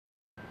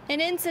An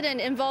incident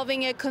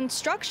involving a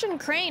construction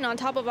crane on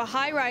top of a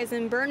high-rise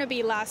in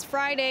Burnaby last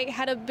Friday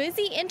had a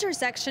busy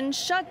intersection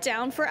shut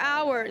down for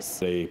hours.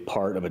 A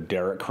part of a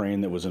derrick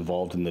crane that was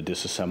involved in the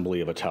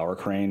disassembly of a tower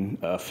crane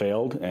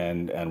failed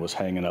and was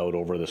hanging out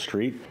over the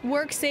street.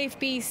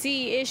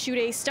 WorkSafeBC issued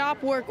a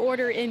stop work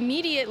order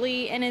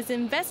immediately and is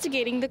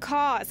investigating the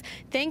cause.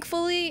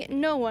 Thankfully,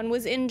 no one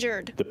was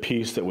injured. The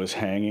piece that was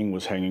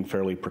hanging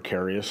fairly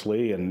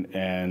precariously,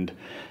 and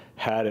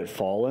had it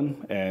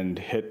fallen and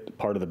hit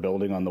part of the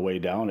building on the way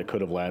down, it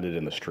could have landed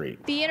in the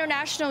street. The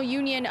International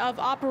Union of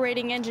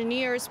Operating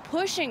Engineers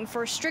pushing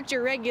for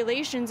stricter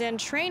regulations and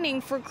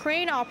training for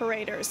crane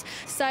operators,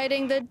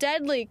 citing the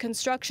deadly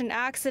construction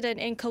accident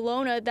in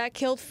Kelowna that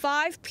killed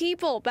 5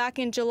 people back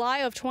in July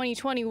of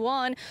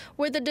 2021,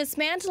 where the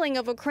dismantling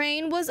of a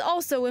crane was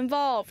also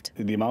involved.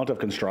 The amount of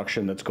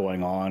construction that's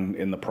going on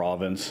in the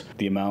province,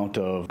 the amount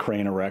of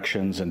crane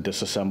erections and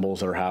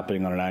disassembles that are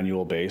happening on an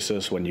annual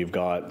basis when you've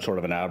got sort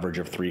of an average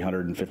of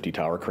 350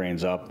 tower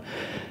cranes up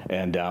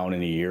and down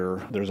in a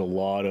year. There's a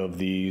lot of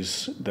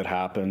these that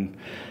happen,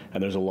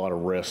 and there's a lot of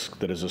risk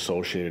that is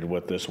associated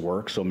with this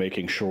work. So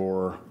making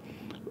sure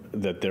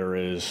that there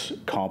is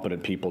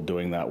competent people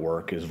doing that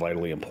work is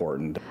vitally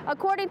important.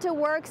 According to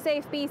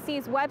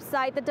WorkSafeBC's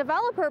website, the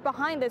developer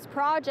behind this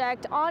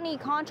project, Ani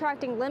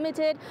Contracting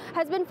Limited,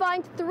 has been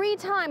fined 3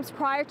 times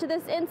prior to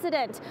this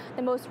incident.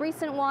 The most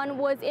recent one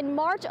was in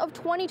March of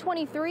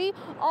 2023,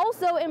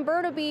 also in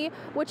Burnaby,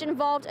 which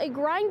involved a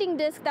grinding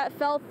disc that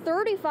fell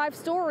 35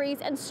 stories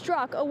and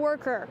struck a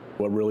worker.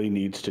 What really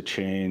needs to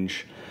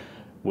change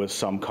with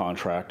some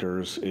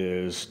contractors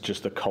is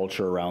just the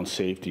culture around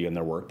safety in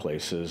their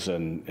workplaces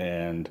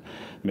and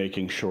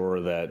making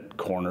sure that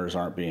corners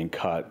aren't being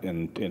cut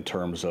in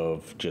terms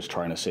of just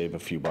trying to save a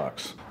few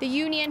bucks. The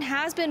union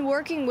has been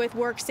working with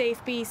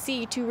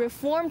WorkSafeBC to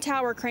reform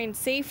tower crane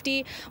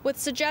safety with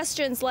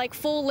suggestions like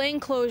full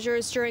lane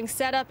closures during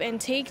setup and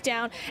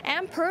takedown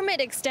and permit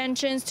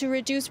extensions to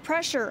reduce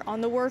pressure on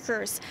the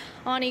workers.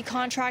 Ani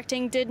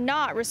Contracting did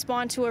not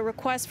respond to a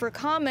request for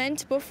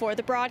comment before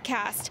the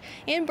broadcast.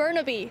 In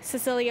Burnaby,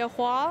 Cecilia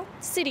Hua,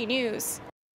 City News.